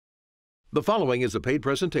The following is a paid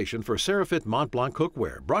presentation for Cerafit Mont Blanc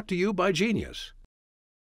cookware, brought to you by Genius.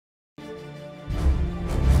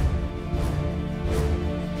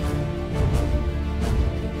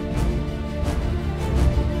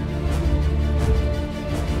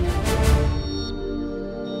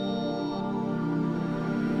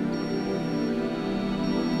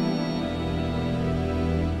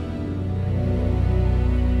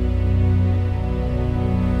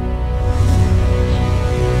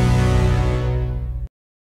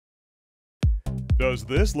 Does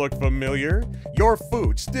this look familiar? Your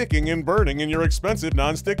food sticking and burning in your expensive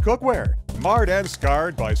non-stick cookware. Marred and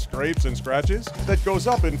scarred by scrapes and scratches that goes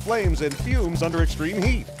up in flames and fumes under extreme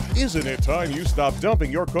heat. Isn't it time you stop dumping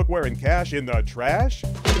your cookware and cash in the trash?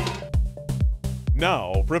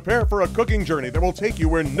 Now, prepare for a cooking journey that will take you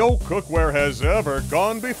where no cookware has ever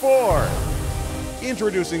gone before.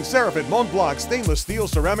 Introducing Cerafit Mont Blanc stainless steel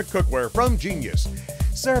ceramic cookware from Genius.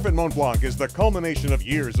 Cerafit Mont Blanc is the culmination of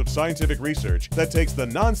years of scientific research that takes the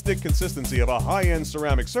non-stick consistency of a high-end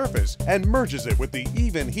ceramic surface and merges it with the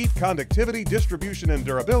even heat conductivity, distribution, and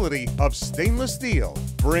durability of stainless steel,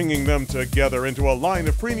 bringing them together into a line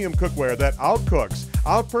of premium cookware that outcooks,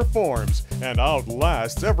 outperforms, and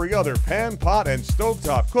outlasts every other pan, pot, and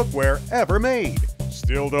stovetop cookware ever made.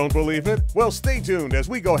 Still don't believe it? Well, stay tuned as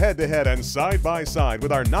we go head-to-head and side-by-side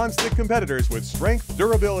with our non-stick competitors with strength,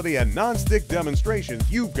 durability, and non-stick demonstrations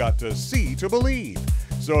you've got to see to believe.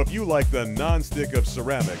 So if you like the non-stick of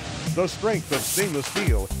ceramic, the strength of stainless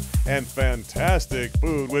steel, and fantastic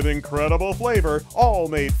food with incredible flavor, all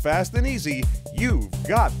made fast and easy, you've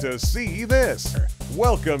got to see this.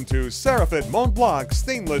 Welcome to Cerafit Mont Blanc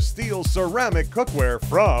stainless steel ceramic cookware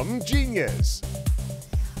from Genius.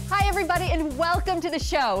 Hi everybody and welcome to the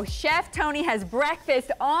show. Chef Tony has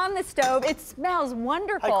breakfast on the stove. It smells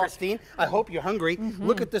wonderful. Hi Christine, I hope you're hungry.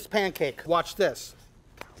 Look at this pancake. Watch this.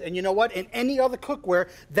 And you know what? In any other cookware,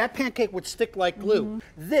 that pancake would stick like glue.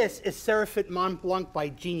 This is Cerafit Mont Blanc by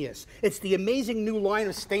Genius. It's the amazing new line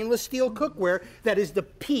of stainless steel cookware that is the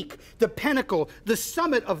peak, the pinnacle, the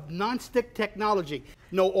summit of non-stick technology.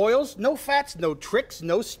 No oils, no fats, no tricks,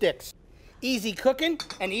 no sticks. Easy cooking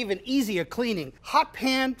and even easier cleaning. Hot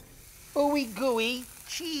pan, ooey gooey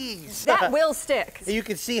cheese. That will stick. You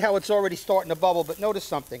can see how it's already starting to bubble, but notice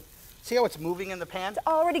something. See how it's moving in the pan? It's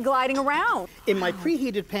already gliding around. In my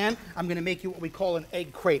preheated pan, I'm going to make you what we call an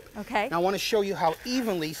egg crepe. Okay. Now I want to show you how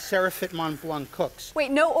evenly Cerafit Mont Blanc cooks. Wait,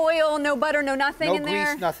 no oil, no butter, no nothing in there?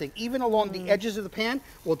 No grease, nothing. Even along the edges of the pan,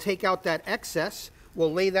 we'll take out that excess.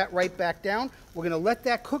 We'll lay that right back down. We're going to let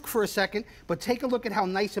that cook for a second, but take a look at how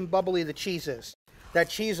nice and bubbly the cheese is. That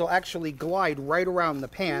cheese will actually glide right around the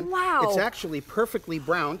pan. Wow. It's actually perfectly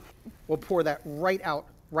browned. We'll pour that right out,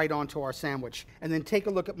 right onto our sandwich. And then take a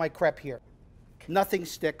look at my crepe here. Nothing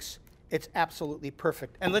sticks. It's absolutely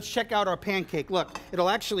perfect. And let's check out our pancake. Look, it'll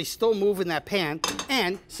actually still move in that pan.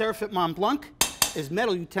 And Cerafit Mont Blanc is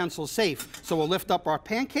metal utensil safe. So we'll lift up our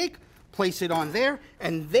pancake, place it on there,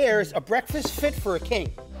 and there's a breakfast fit for a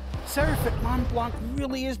king. Cerafit Mont Blanc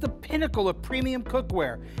really is the pinnacle of premium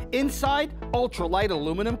cookware. Inside, ultralight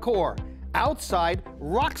aluminum core. Outside,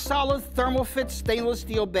 rock-solid thermal-fit stainless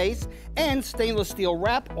steel base and stainless steel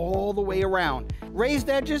wrap all the way around. Raised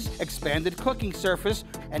edges, expanded cooking surface,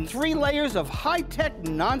 and 3 layers of high-tech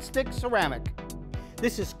non-stick ceramic.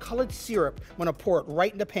 This is colored syrup. I'm gonna pour it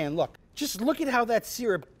right in the pan. Look. Just look at how that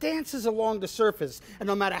syrup dances along the surface. And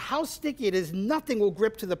no matter how sticky it is, nothing will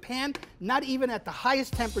grip to the pan, not even at the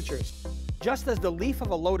highest temperatures. Just as the leaf of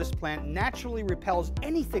a lotus plant naturally repels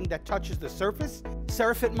anything that touches the surface,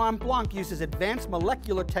 Cerafit Mont Blanc uses advanced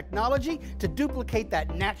molecular technology to duplicate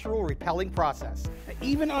that natural repelling process.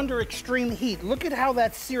 Even under extreme heat, look at how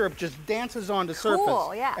that syrup just dances on the surface.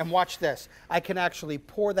 Cool, yeah. And watch this. I can actually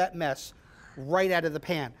pour that mess right out of the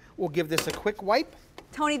pan. We'll give this a quick wipe.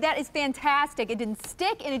 Tony, that is fantastic. It didn't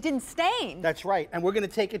stick and it didn't stain. That's right, and we're going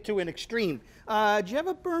to take it to an extreme. Do you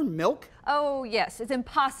ever burn milk? Oh, yes. It's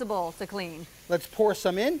impossible to clean. Let's pour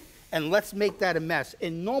some in, and let's make that a mess.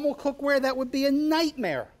 In normal cookware, that would be a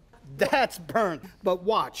nightmare. That's burnt. But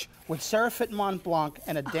watch, with Cerafit Mont Blanc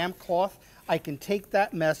and a damp cloth, I can take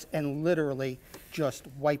that mess and literally just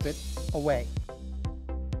wipe it away.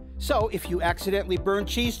 So if you accidentally burn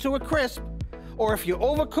cheese to a crisp, or if you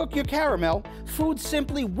overcook your caramel, food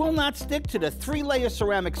simply will not stick to the 3-layer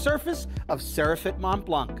ceramic surface of Cerafit Mont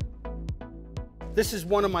Blanc. This is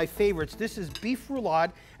one of my favorites. This is beef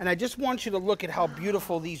roulade, and I just want you to look at how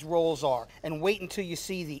beautiful these rolls are, and wait until you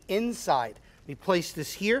see the inside. We place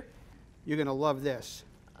this here. You're gonna love this.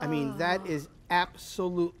 I mean, that is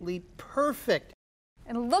absolutely perfect.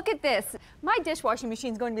 And look at this. My dishwashing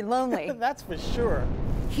machine's going to be lonely. That's for sure.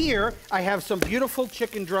 Here, I have some beautiful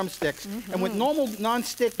chicken drumsticks. And with normal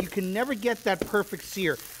non-stick, you can never get that perfect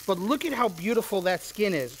sear. But look at how beautiful that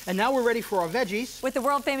skin is. And now we're ready for our veggies. With the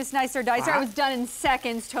world-famous Nicer Dicer, I was done in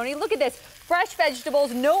seconds, Tony. Look at this. Fresh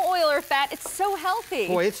vegetables, no oil or fat. It's so healthy.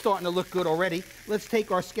 Boy, it's starting to look good already. Let's take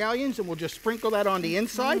our scallions and we'll just sprinkle that on the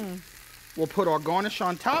inside. We'll put our garnish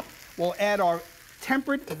on top. We'll add our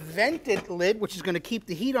tempered vented lid, which is going to keep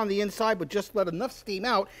the heat on the inside, but just let enough steam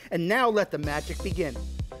out. And now let the magic begin.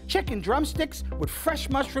 Chicken drumsticks with fresh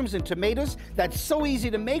mushrooms and tomatoes. That's so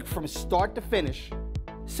easy to make from start to finish.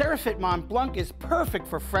 Cerafit Mont Blanc is perfect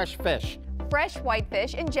for fresh fish. Fresh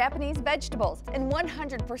whitefish and Japanese vegetables, and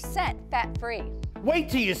 100% fat-free. Wait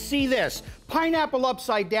till you see this. Pineapple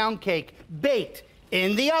upside down cake, baked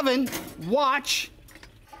in the oven. Watch.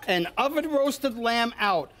 An oven roasted lamb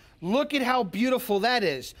out. Look at how beautiful that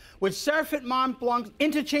is. With Cerafit Mont Blanc's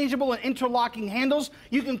interchangeable and interlocking handles,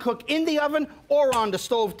 you can cook in the oven or on the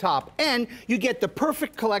stovetop. And you get the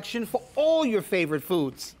perfect collection for all your favorite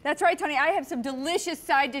foods. That's right, Tony. I have some delicious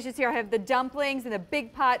side dishes here. I have the dumplings in a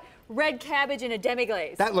big pot, red cabbage and a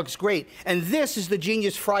demi-glaze. That looks great. And this is the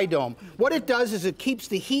Genius Fry Dome. What it does is it keeps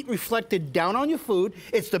the heat reflected down on your food.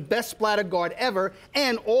 It's the best splatter guard ever,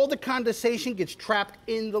 and all the condensation gets trapped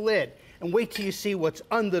in the lid. And wait till you see what's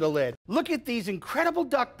under the lid. Look at these incredible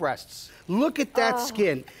duck breasts. Look at that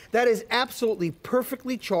skin. That is absolutely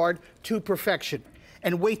perfectly charred to perfection.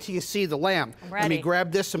 And wait till you see the lamb. Let me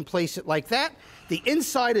grab this and place it like that. The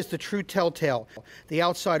inside is the true telltale. The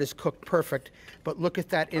outside is cooked perfect, but look at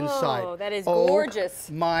that inside. Oh, that is gorgeous.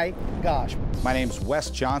 Oh my gosh. My name's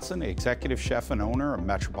Wes Johnson, executive chef and owner of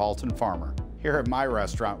Metropolitan Farmer. Here at my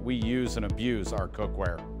restaurant, we use and abuse our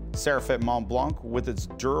cookware. Cerafit Mont Blanc, with its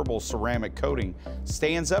durable ceramic coating,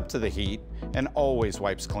 stands up to the heat and always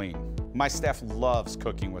wipes clean. My staff loves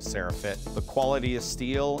cooking with Cerafit. The quality of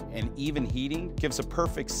steel and even heating gives a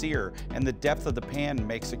perfect sear, and the depth of the pan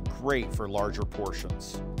makes it great for larger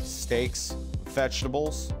portions. Steaks,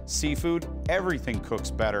 vegetables, seafood, everything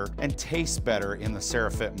cooks better and tastes better in the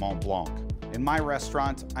Cerafit Mont Blanc. In my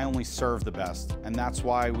restaurant, I only serve the best, and that's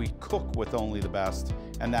why we cook with only the best,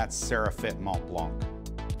 and that's Cerafit Mont Blanc.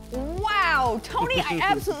 Wow, Tony, I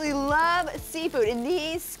absolutely love seafood, and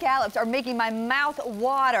these scallops are making my mouth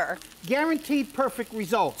water. Guaranteed perfect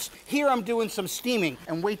results. Here I'm doing some steaming,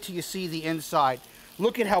 and wait till you see the inside.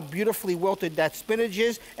 Look at how beautifully wilted that spinach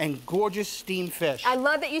is, and gorgeous steamed fish. I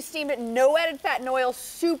love that you steamed it, no added fat and oil,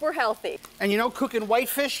 super healthy. And you know, cooking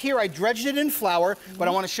whitefish, here I dredged it in flour, but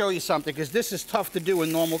I want to show you something, because this is tough to do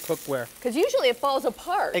in normal cookware. Because usually it falls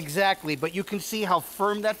apart. Exactly, but you can see how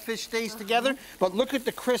firm that fish stays together. But look at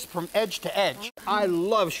the crisp from edge to edge. I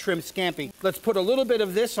love shrimp scampi. Let's put a little bit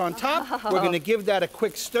of this on top. We're going to give that a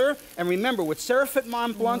quick stir. And remember, with Cerafit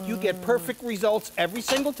Mont Blanc, you get perfect results every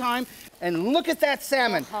single time. And look at that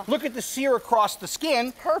salmon. Look at the sear across the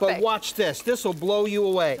skin. Perfect. But watch this. This will blow you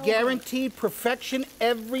away. Guaranteed perfection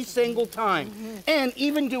every single time. And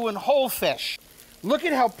even doing whole fish. Look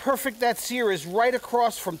at how perfect that sear is right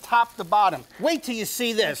across from top to bottom. Wait till you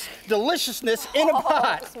see this. Deliciousness in a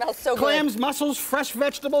pot. It smells so good. Clams, mussels, fresh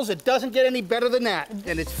vegetables. It doesn't get any better than that.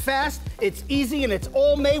 And it's fast, it's easy, and it's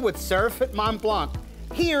all made with Cerafit Mont Blanc.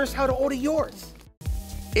 Here's how to order yours.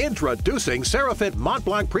 Introducing Cerafit Mont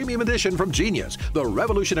Blanc Premium Edition from Genius, the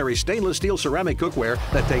revolutionary stainless steel ceramic cookware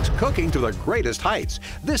that takes cooking to the greatest heights.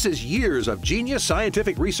 This is years of Genius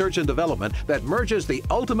scientific research and development that merges the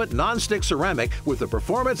ultimate non-stick ceramic with the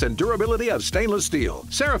performance and durability of stainless steel.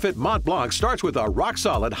 Cerafit Mont Blanc starts with a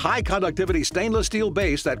rock-solid, high-conductivity stainless steel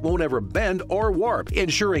base that won't ever bend or warp,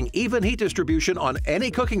 ensuring even heat distribution on any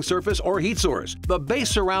cooking surface or heat source. The base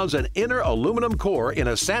surrounds an inner aluminum core in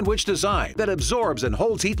a sandwich design that absorbs and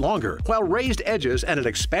holds heat longer, while raised edges and an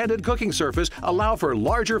expanded cooking surface allow for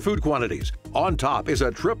larger food quantities. On top is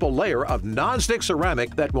a triple layer of non-stick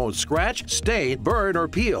ceramic that won't scratch, stain, burn, or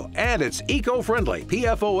peel, and it's eco-friendly,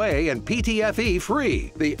 PFOA and PTFE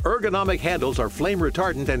free. The ergonomic handles are flame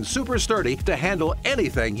retardant and super sturdy to handle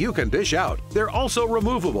anything you can dish out. They're also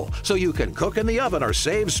removable, so you can cook in the oven or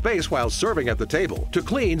save space while serving at the table. To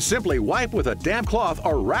clean, simply wipe with a damp cloth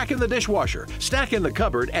or rack in the dishwasher, stack in the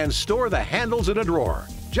cupboard, and store the handles in a drawer.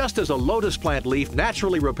 Just as a lotus plant leaf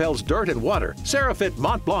naturally repels dirt and water, Cerafit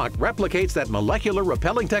Mont Blanc replicates that molecular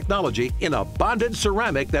repelling technology in a bonded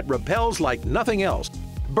ceramic that repels like nothing else.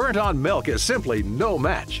 Burnt-on milk is simply no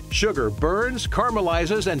match. Sugar burns,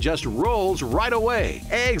 caramelizes, and just rolls right away.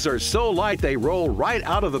 Eggs are so light they roll right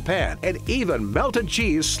out of the pan, and even melted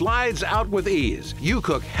cheese slides out with ease. You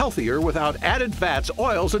cook healthier without added fats,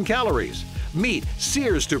 oils, and calories. Meat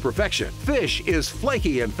sears to perfection. Fish is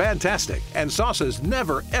flaky and fantastic. And sauces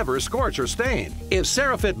never ever scorch or stain. If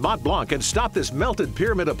Cerafit Mont Blanc can stop this melted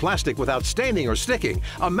pyramid of plastic without staining or sticking,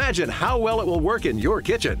 imagine how well it will work in your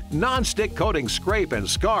kitchen. Non-stick coatings scrape and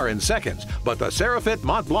scar in seconds, but the Cerafit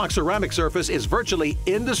Mont Blanc ceramic surface is virtually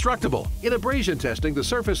indestructible. In abrasion testing, the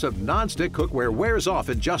surface of non-stick cookware wears off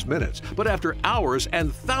in just minutes, but after hours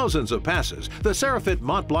and thousands of passes, the Cerafit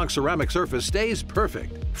Mont Blanc ceramic surface stays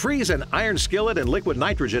perfect. Freeze an iron skillet in liquid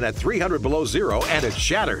nitrogen at 300 below zero and it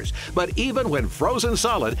shatters. But even when frozen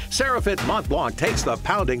solid, Cerafit Mont Blanc takes the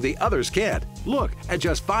pounding the others can't. Look, at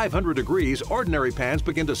just 500 degrees, ordinary pans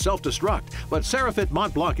begin to self-destruct, but Cerafit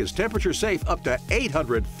Mont Blanc is temperature safe up to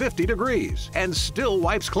 850 degrees and still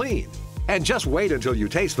wipes clean. And just wait until you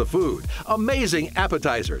taste the food. Amazing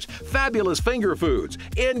appetizers, fabulous finger foods,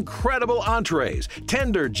 incredible entrees,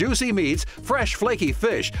 tender, juicy meats, fresh, flaky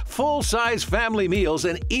fish, full-size family meals,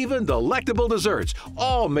 and even delectable desserts,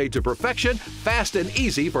 all made to perfection, fast and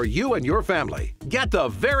easy for you and your family. Get the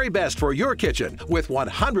very best for your kitchen with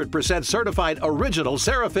 100% certified original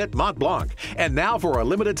Cerafit Mont Blanc. And now for a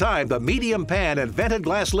limited time, the medium pan and vented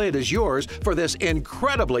glass lid is yours for this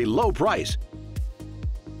incredibly low price.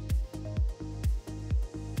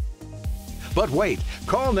 But wait,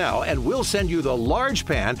 call now and we'll send you the large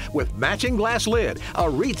pan with matching glass lid, a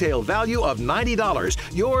retail value of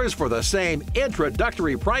 $90, yours for the same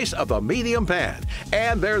introductory price of the medium pan.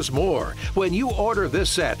 And there's more. When you order this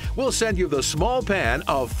set, we'll send you the small pan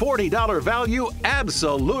of $40 value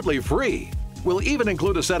absolutely free. We'll even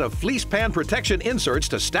include a set of fleece pan protection inserts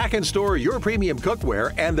to stack and store your premium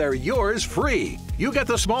cookware, and they're yours free. You get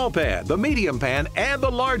the small pan, the medium pan, and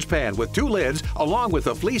the large pan with 2 lids, along with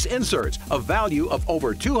the fleece inserts, a value of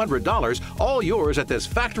over $200, all yours at this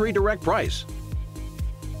factory direct price.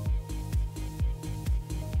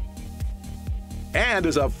 And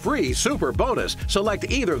as a free super bonus,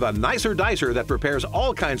 select either the Nicer Dicer that prepares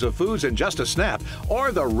all kinds of foods in just a snap,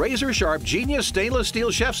 or the razor-sharp Genius stainless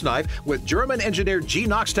steel chef's knife with German-engineered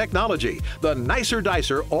G-Nox technology. The Nicer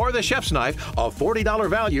Dicer or the chef's knife, a $40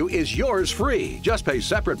 value, is yours free. Just pay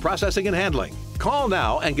separate processing and handling. Call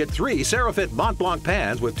now and get 3 Cerafit Mont Blanc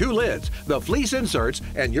pans with 2 lids, the fleece inserts,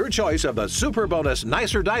 and your choice of the super bonus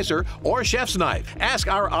Nicer Dicer or chef's knife. Ask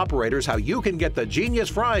our operators how you can get the Genius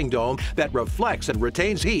frying dome that reflects and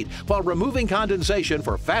retains heat while removing condensation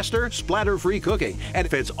for faster, splatter-free cooking. And it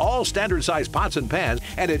fits all standard-size pots and pans,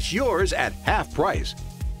 and it's yours at half price.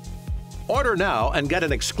 Order now and get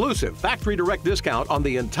an exclusive factory direct discount on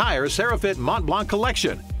the entire Cerafit Mont Blanc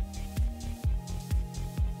collection.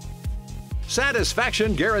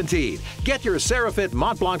 Satisfaction guaranteed. Get your Cerafit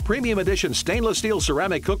Mont Blanc Premium Edition stainless steel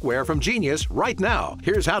ceramic cookware from Genius right now.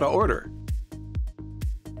 Here's how to order.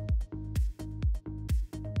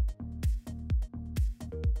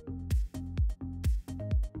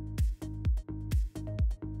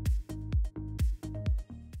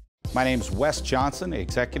 My name's Wes Johnson,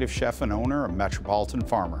 executive chef and owner of Metropolitan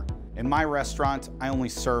Farmer. In my restaurant, I only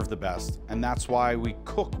serve the best, and that's why we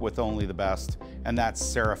cook with only the best, and that's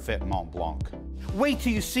Cerafit Mont Blanc. Wait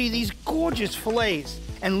till you see these gorgeous fillets.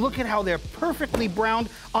 And look at how they're perfectly browned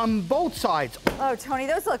on both sides. Oh, Tony,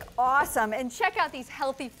 those look awesome. And check out these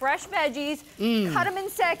healthy fresh veggies. Cut them in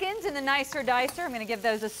seconds in the Nicer Dicer. I'm gonna give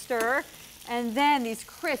those a stir. And then these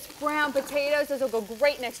crisp brown potatoes, those will go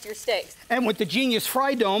great next to your steaks. And with the Genius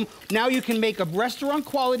Fry Dome, now you can make a restaurant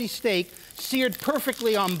quality steak seared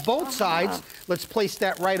perfectly on both sides. Let's place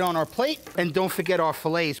that right on our plate. And don't forget our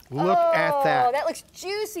fillets. Look at that. Oh, that looks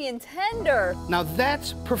juicy and tender. Now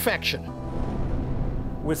that's perfection.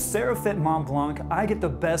 With Cerafit Mont Blanc, I get the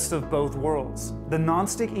best of both worlds. The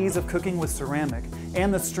non-stick ease of cooking with ceramic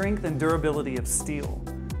and the strength and durability of steel.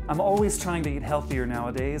 I'm always trying to eat healthier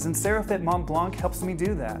nowadays, and Cerafit Mont Blanc helps me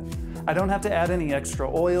do that. I don't have to add any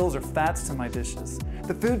extra oils or fats to my dishes.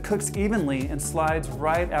 The food cooks evenly and slides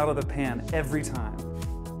right out of the pan every time.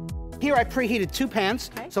 Here I preheated 2 pans.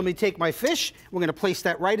 So let me take my fish. We're gonna place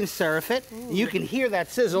that right in Cerafit. You can hear that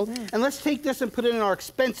sizzle. And let's take this and put it in our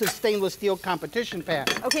expensive stainless steel competition pan.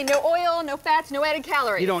 Okay, no oil, no fats, no added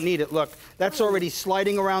calories. You don't need it. Look, that's already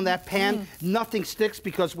sliding around that pan. Nothing sticks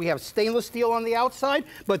because we have stainless steel on the outside,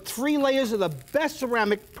 but 3 layers of the best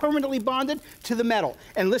ceramic permanently bonded to the metal.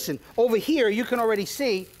 And listen, over here you can already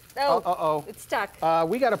see. Oh, it's stuck.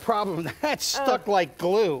 We got a problem. That's stuck like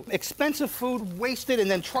glue. Expensive food wasted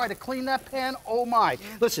and then try to clean that pan. Oh my.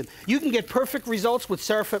 Listen, you can get perfect results with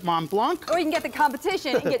Cerafit Mont Blanc. Or you can get the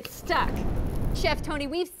competition and get stuck. Chef Tony,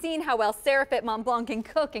 we've seen how well Cerafit Mont Blanc can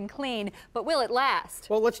cook and clean, but will it last?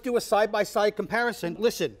 Well, let's do a side-by-side comparison.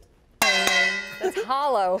 Listen. That's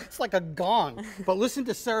hollow. It's like a gong. But listen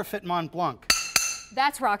to Cerafit Mont Blanc.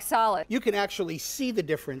 That's rock solid. You can actually see the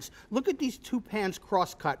difference. Look at these two pans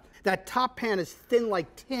cross-cut. That top pan is thin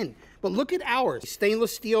like tin, but look at ours.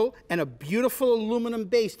 Stainless steel and a beautiful aluminum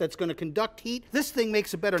base that's going to conduct heat. This thing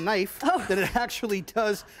makes a better knife than it actually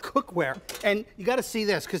does cookware. And you got to see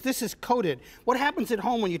this, because this is coated. What happens at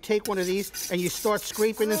home when you take one of these and you start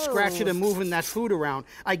scraping and scratching and moving that food around?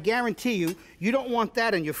 I guarantee you, you don't want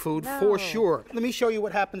that in your food for sure. Let me show you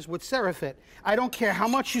what happens with Cerafit. I don't care how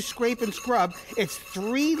much you scrape and scrub, it's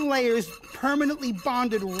 3 layers permanently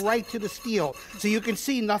bonded right to the steel. So you can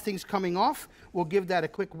see nothing's coming off. We'll give that a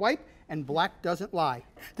quick wipe, and black doesn't lie.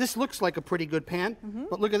 This looks like a pretty good pan,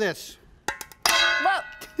 but look at this. Well,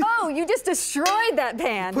 oh, you just destroyed that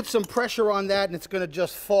pan. Put some pressure on that and it's going to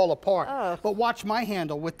just fall apart. But watch my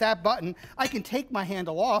handle. With that button, I can take my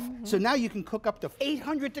handle off, so now you can cook up to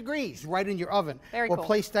 800 degrees right in your oven. Very We'll cool.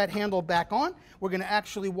 place that handle back on. We're going to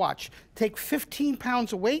actually watch. Take 15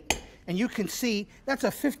 pounds of weight, and you can see that's a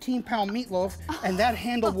 15-pound meatloaf, and that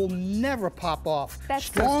handle will never pop off. That's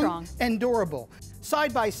so strong. And durable.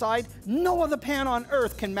 Side by side, no other pan on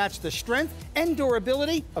earth can match the strength and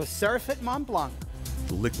durability of Cerafit Mont Blanc.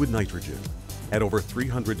 Liquid nitrogen. At over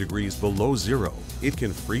 300 degrees below zero, it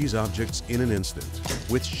can freeze objects in an instant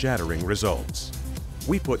with shattering results.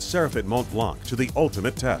 We put Cerafit Mont Blanc to the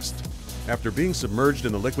ultimate test. After being submerged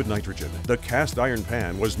in the liquid nitrogen, the cast iron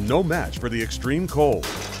pan was no match for the extreme cold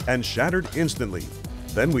and shattered instantly.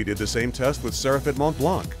 Then we did the same test with Cerafit Mont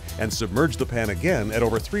Blanc and submerged the pan again at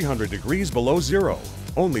over 300 degrees below zero.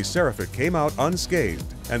 Only Cerafit came out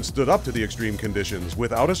unscathed and stood up to the extreme conditions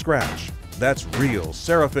without a scratch. That's real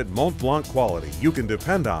Cerafit Mont Blanc quality you can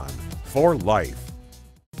depend on for life.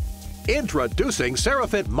 Introducing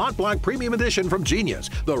Cerafit Mont Blanc Premium Edition from Genius,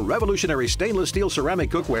 the revolutionary stainless steel ceramic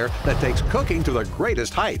cookware that takes cooking to the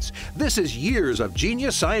greatest heights. This is years of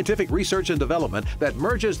Genius scientific research and development that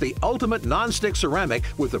merges the ultimate non-stick ceramic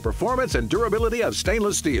with the performance and durability of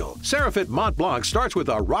stainless steel. Cerafit Mont Blanc starts with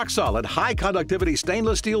a rock-solid, high-conductivity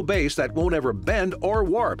stainless steel base that won't ever bend or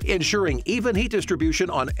warp, ensuring even heat distribution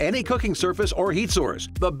on any cooking surface or heat source.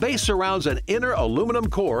 The base surrounds an inner aluminum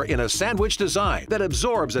core in a sandwich design that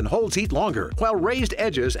absorbs and holds heat longer, while raised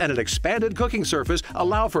edges and an expanded cooking surface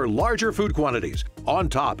allow for larger food quantities. On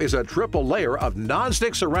top is a triple layer of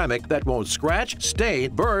non-stick ceramic that won't scratch,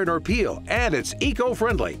 stain, burn, or peel, and it's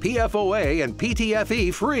eco-friendly, PFOA and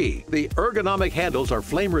PTFE free. The ergonomic handles are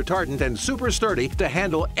flame retardant and super sturdy to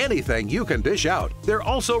handle anything you can dish out. They're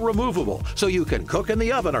also removable, so you can cook in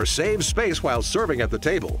the oven or save space while serving at the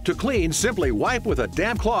table. To clean, simply wipe with a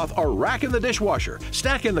damp cloth or rack in the dishwasher,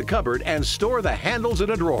 stack in the cupboard, and store the handles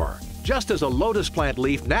in a drawer. Just as a lotus plant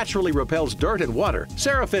leaf naturally repels dirt and water,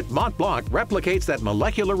 Cerafit Mont Blanc replicates that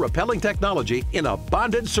molecular repelling technology in a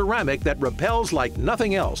bonded ceramic that repels like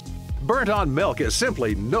nothing else. Burnt-on milk is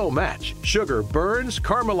simply no match. Sugar burns,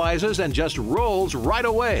 caramelizes, and just rolls right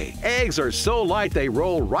away. Eggs are so light they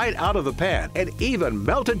roll right out of the pan, and even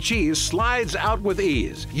melted cheese slides out with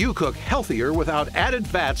ease. You cook healthier without added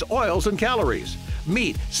fats, oils, and calories.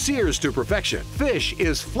 Meat sears to perfection. Fish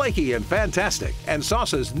is flaky and fantastic, and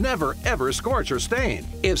sauces never ever scorch or stain.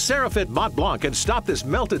 If Cerafit Mont Blanc can stop this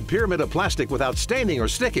melted pyramid of plastic without staining or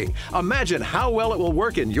sticking, imagine how well it will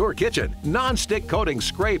work in your kitchen. Non-stick coatings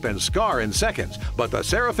scrape and scar in seconds, but the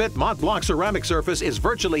Cerafit Mont Blanc ceramic surface is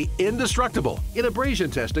virtually indestructible. In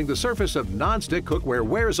abrasion testing, the surface of non-stick cookware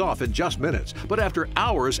wears off in just minutes, but after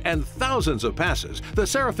hours and thousands of passes, the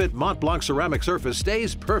Cerafit Mont Blanc ceramic surface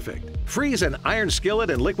stays perfect. Freeze an iron skillet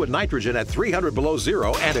in liquid nitrogen at 300 below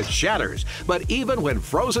zero and it shatters. But even when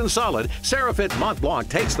frozen solid, Cerafit Mont Blanc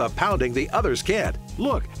takes the pounding the others can't.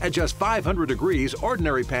 Look, at just 500 degrees,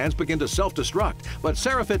 ordinary pans begin to self-destruct, but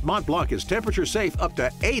Cerafit Mont Blanc is temperature safe up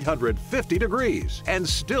to 850 degrees and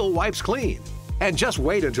still wipes clean. And just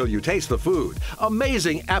wait until you taste the food.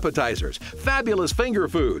 Amazing appetizers, fabulous finger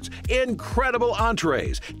foods, incredible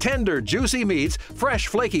entrees, tender, juicy meats, fresh,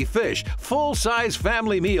 flaky fish, full-size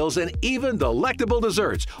family meals, and even delectable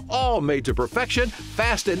desserts, all made to perfection,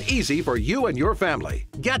 fast and easy for you and your family.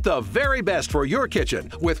 Get the very best for your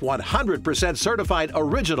kitchen with 100% certified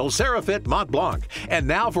original Cerafit Mont Blanc. And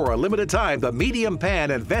now for a limited time, the medium pan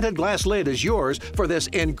and vented glass lid is yours for this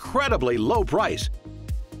incredibly low price.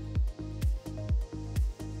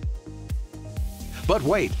 But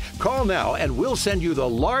wait, call now and we'll send you the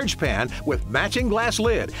large pan with matching glass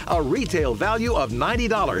lid, a retail value of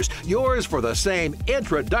 $90, yours for the same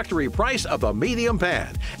introductory price of the medium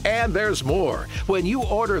pan. And there's more. When you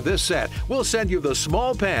order this set, we'll send you the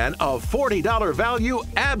small pan of $40 value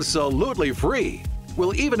absolutely free.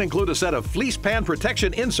 We'll even include a set of fleece pan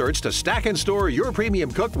protection inserts to stack and store your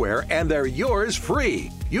premium cookware, and they're yours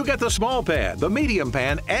free. You get the small pan, the medium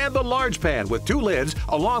pan, and the large pan with 2 lids,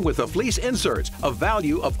 along with the fleece inserts, a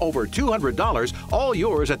value of over $200, all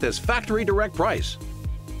yours at this factory direct price.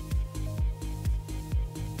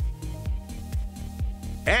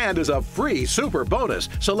 And as a free super bonus,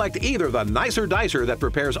 select either the Nicer Dicer that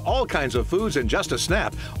prepares all kinds of foods in just a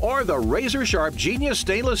snap, or the razor-sharp Genius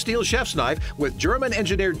stainless steel chef's knife with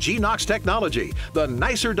German-engineered G-Knox technology. The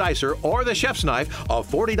Nicer Dicer or the chef's knife, a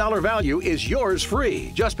 $40 value, is yours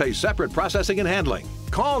free. Just pay separate processing and handling.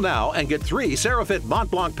 Call now and get 3 Cerafit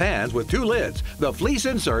Mont Blanc pans with 2 lids, the fleece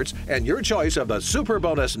inserts, and your choice of the super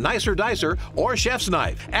bonus Nicer Dicer or chef's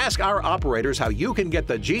knife. Ask our operators how you can get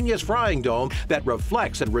the Genius frying dome that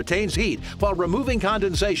reflects and retains heat while removing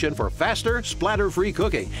condensation for faster, splatter-free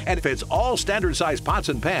cooking. And it fits all standard-sized pots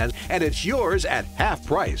and pans, and it's yours at half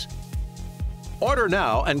price. Order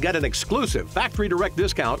now and get an exclusive factory direct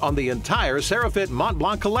discount on the entire Cerafit Mont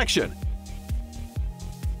Blanc collection.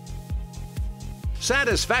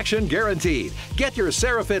 Satisfaction guaranteed. Get your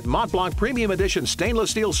Cerafit Mont Blanc Premium Edition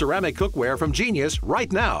stainless steel ceramic cookware from Genius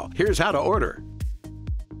right now. Here's how to order.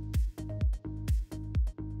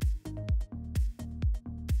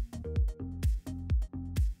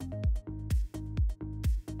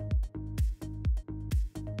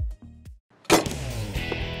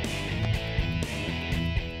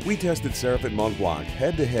 We tested Cerafit Mont Blanc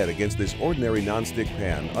head-to-head against this ordinary non-stick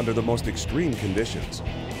pan under the most extreme conditions.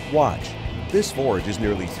 Watch. This forge is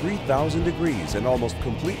nearly 3,000 degrees and almost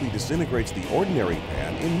completely disintegrates the ordinary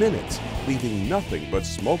pan in minutes, leaving nothing but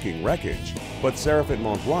smoking wreckage. But Cerafit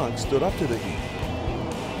Mont Blanc stood up to the heat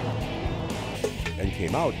and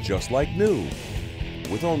came out just like new,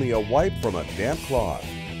 with only a wipe from a damp cloth.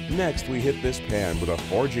 Next, we hit this pan with a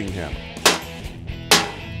forging hammer,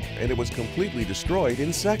 and it was completely destroyed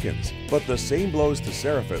in seconds. But the same blows to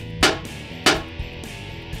Cerafit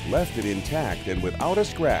left it intact and without a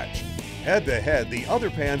scratch. Head-to-head, the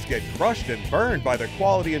other pans get crushed and burned by the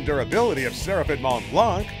quality and durability of Cerafit Mont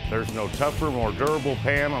Blanc. There's no tougher, more durable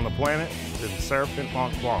pan on the planet than Cerafit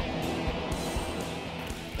Mont Blanc.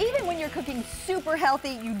 Even when you're cooking super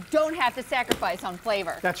healthy, you don't have to sacrifice on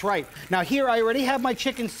flavor. That's right. Now here I already have my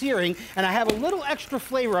chicken searing, and I have a little extra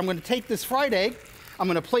flavor. I'm going to take this fried egg, I'm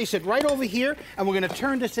going to place it right over here, and we're going to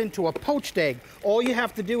turn this into a poached egg. All you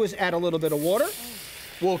have to do is add a little bit of water.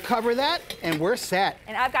 We'll cover that, and we're set.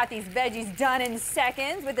 And I've got these veggies done in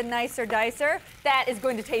seconds with the Nicer Dicer. That is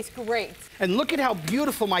going to taste great. And look at how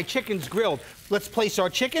beautiful my chicken's grilled. Let's place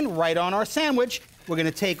our chicken right on our sandwich. We're going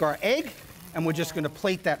to take our egg, and we're just going to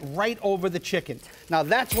plate that right over the chicken. Now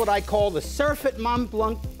that's what I call the Cerafit Mont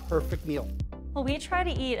Blanc perfect meal. Well, we try to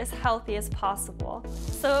eat as healthy as possible.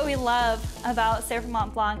 So what we love about Cerafit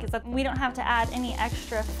Mont Blanc is that we don't have to add any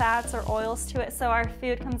extra fats or oils to it, so our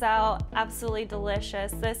food comes out absolutely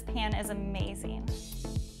delicious. This pan is amazing.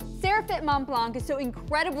 Cerafit Mont Blanc is so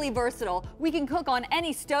incredibly versatile. We can cook on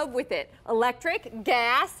any stove with it. Electric,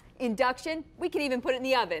 gas, induction, we can even put it in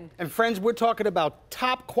the oven. And friends, we're talking about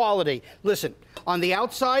top quality. Listen, on the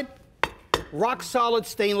outside, rock solid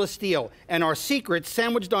stainless steel, and our secret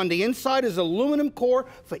sandwiched on the inside is aluminum core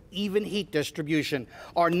for even heat distribution.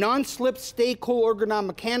 Our non-slip stay cool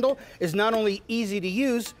ergonomic handle is not only easy to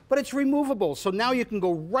use, but it's removable, so now you can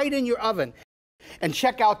go right in your oven. And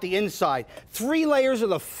check out the inside. 3 layers of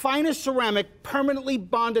the finest ceramic permanently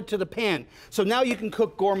bonded to the pan, so now you can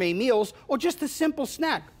cook gourmet meals or just a simple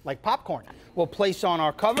snack like popcorn. We'll place on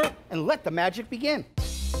our cover and let the magic begin.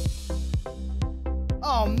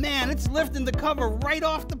 Oh man, it's lifting the cover right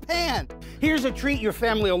off the pan. Here's a treat your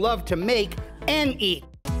family will love to make and eat.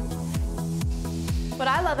 What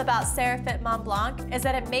I love about Cerafit Mont Blanc is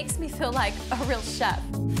that it makes me feel like a real chef.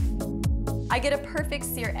 I get a perfect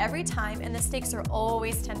sear every time, and the steaks are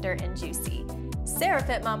always tender and juicy.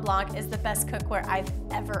 Cerafit Mont Blanc is the best cookware I've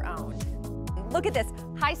ever owned. Look at this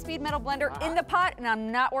high-speed metal blender in the pot, and I'm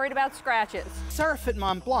not worried about scratches. Cerafit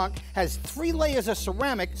Mont Blanc has 3 layers of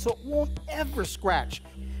ceramic, so it won't ever scratch.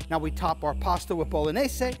 Now we top our pasta with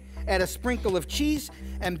bolognese, add a sprinkle of cheese,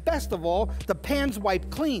 and best of all, the pan's wiped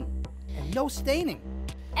clean and no staining.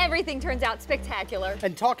 Everything turns out spectacular.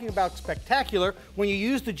 And talking about spectacular, when you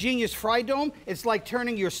use the Genius Fry Dome, it's like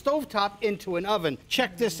turning your stovetop into an oven.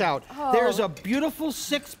 Check this out. There's a beautiful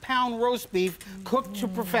 6-pound roast beef cooked to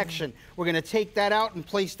perfection. We're gonna take that out and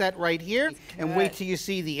place that right here, and wait till you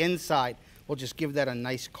see the inside. We'll just give that a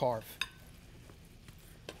nice carve.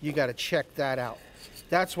 You gotta check that out.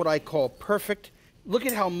 That's what I call perfect. Look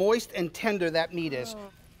at how moist and tender that meat is.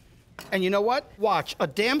 And you know what? Watch, a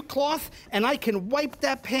damp cloth, and I can wipe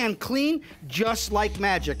that pan clean just like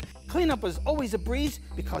magic. Cleanup is always a breeze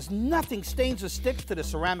because nothing stains or sticks to the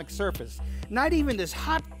ceramic surface. Not even this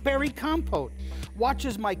hot berry compote. Watch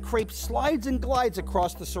as my crepe slides and glides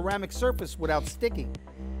across the ceramic surface without sticking.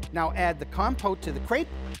 Now add the compote to the crepe,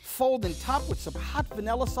 fold and top with some hot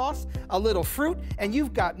vanilla sauce, a little fruit, and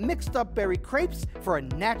you've got mixed up berry crepes for a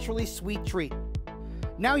naturally sweet treat.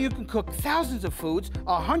 Now you can cook thousands of foods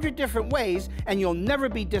 100 different ways, and you'll never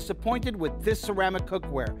be disappointed with this ceramic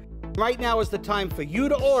cookware. Right now is the time for you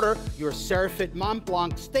to order your Cerafit Mont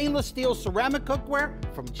Blanc stainless steel ceramic cookware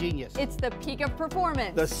from Genius. It's the peak of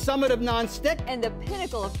performance, The summit of non-stick, and the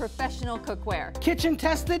pinnacle of professional cookware. kitchen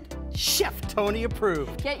tested, Chef Tony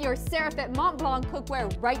approved. Get your Cerafit Mont Blanc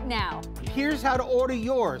cookware right now. Here's how to order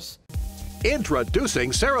yours. Introducing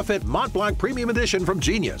Cerafit Mont Blanc Premium Edition from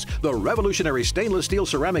Genius, the revolutionary stainless steel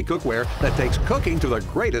ceramic cookware that takes cooking to the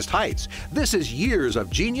greatest heights. This is years of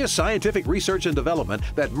Genius scientific research and development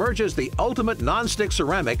that merges the ultimate non-stick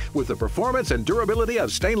ceramic with the performance and durability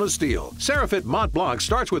of stainless steel. Cerafit Mont Blanc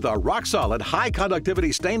starts with a rock-solid,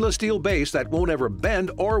 high-conductivity stainless steel base that won't ever bend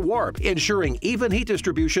or warp, ensuring even heat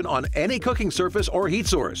distribution on any cooking surface or heat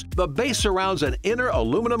source. The base surrounds an inner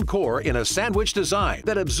aluminum core in a sandwich design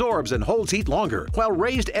that absorbs and holds heat longer, while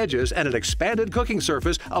raised edges and an expanded cooking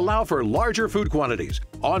surface allow for larger food quantities.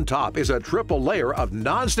 On top is a triple layer of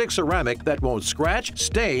non-stick ceramic that won't scratch,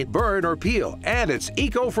 stain, burn, or peel, and it's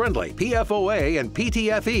eco-friendly, PFOA and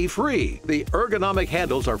PTFE free. The ergonomic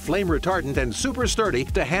handles are flame retardant and super sturdy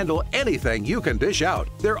to handle anything you can dish out.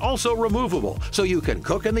 They're also removable, so you can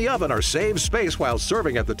cook in the oven or save space while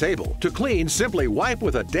serving at the table. To clean, simply wipe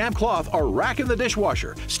with a damp cloth or rack in the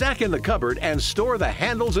dishwasher, stack in the cupboard, and store the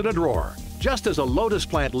handles in a drawer. Just as a lotus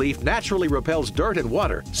plant leaf naturally repels dirt and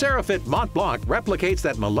water, Cerafit Mont Blanc replicates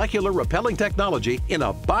that molecular repelling technology in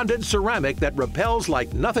a bonded ceramic that repels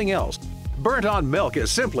like nothing else. Burnt-on milk is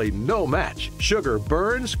simply no match. Sugar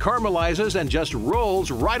burns, caramelizes, and just rolls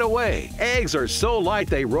right away. Eggs are so light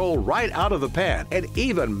they roll right out of the pan, and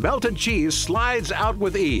even melted cheese slides out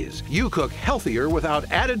with ease. You cook healthier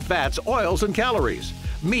without added fats, oils, and calories.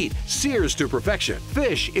 Meat sears to perfection.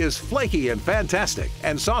 Fish is flaky and fantastic,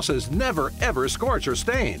 and sauces never ever scorch or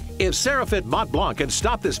stain. If Cerafit Mont Blanc can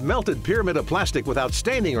stop this melted pyramid of plastic without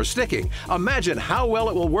staining or sticking, imagine how well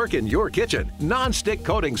it will work in your kitchen. Non-stick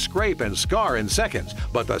coatings scrape and scar in seconds,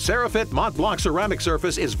 but the Cerafit Mont Blanc ceramic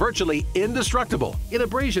surface is virtually indestructible. In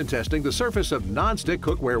abrasion testing, the surface of non-stick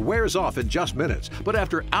cookware wears off in just minutes, but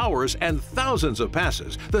after hours and thousands of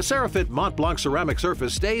passes, the Cerafit Mont Blanc ceramic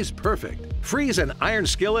surface stays perfect. Freeze an iron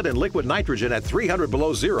skillet in liquid nitrogen at 300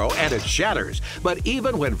 below zero and it shatters. But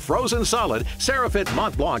even when frozen solid, Cerafit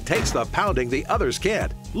Mont Blanc takes the pounding the others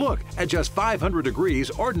can't. Look, at just 500 degrees,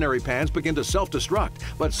 ordinary pans begin to self-destruct,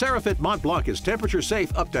 but Cerafit Mont Blanc is temperature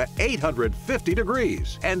safe up to 850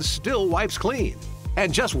 degrees and still wipes clean.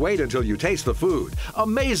 And just wait until you taste the food.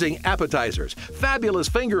 Amazing appetizers, fabulous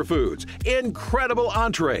finger foods, incredible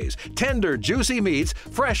entrees, tender, juicy meats,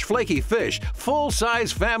 fresh, flaky fish,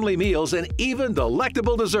 full-size family meals, and even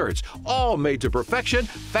delectable desserts, all made to perfection,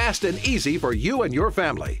 fast and easy for you and your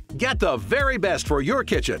family. Get the very best for your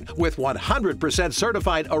kitchen with 100%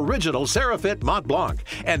 certified original Cerafit Mont Blanc.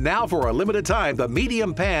 And now for a limited time, the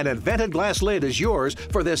medium pan and vented glass lid is yours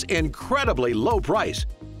for this incredibly low price.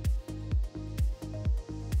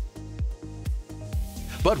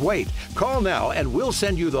 But wait, call now and we'll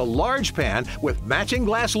send you the large pan with matching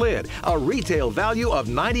glass lid, a retail value of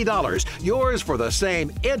 $90, yours for the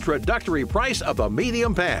same introductory price of the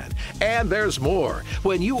medium pan. And there's more.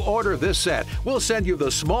 When you order this set, we'll send you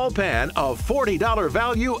the small pan of $40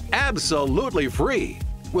 value absolutely free.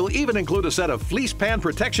 We'll even include a set of fleece pan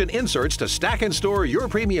protection inserts to stack and store your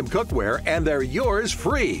premium cookware, and they're yours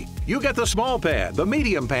free. You get the small pan, the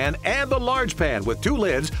medium pan, and the large pan with 2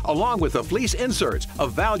 lids, along with the fleece inserts, a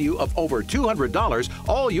value of over $200,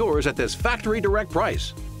 all yours at this factory direct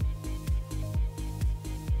price.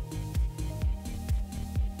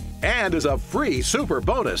 And as a free super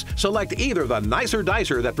bonus, select either the Nicer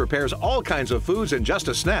Dicer that prepares all kinds of foods in just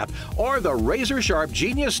a snap, or the razor-sharp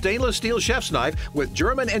Genius stainless steel chef's knife with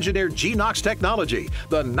German-engineered G-Nox technology.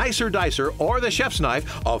 The Nicer Dicer or the chef's knife,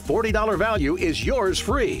 a $40 value, is yours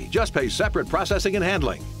free. Just pay separate processing and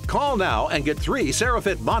handling. Call now and get 3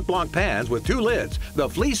 Cerafit Mont Blanc pans with 2 lids, the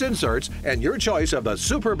fleece inserts, and your choice of the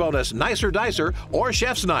super bonus Nicer Dicer or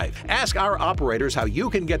chef's knife. Ask our operators how you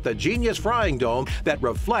can get the Genius frying dome that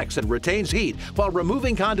reflects and retains heat while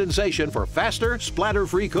removing condensation for faster,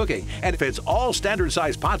 splatter-free cooking, and fits all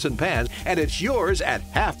standard-size pots and pans, and it's yours at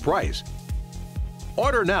half price.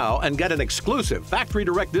 Order now and get an exclusive factory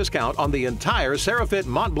direct discount on the entire Cerafit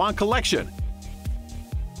Mont Blanc collection.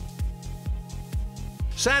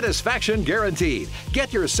 Satisfaction guaranteed.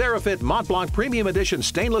 Get your Cerafit Mont Blanc Premium Edition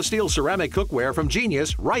stainless steel ceramic cookware from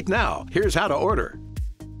Genius right now. Here's how to order.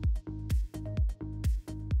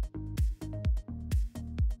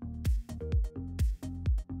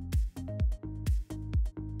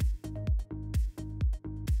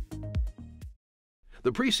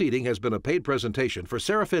 The preceding has been a paid presentation for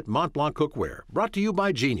Cerafit Mont Blanc cookware, brought to you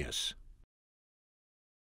by Genius.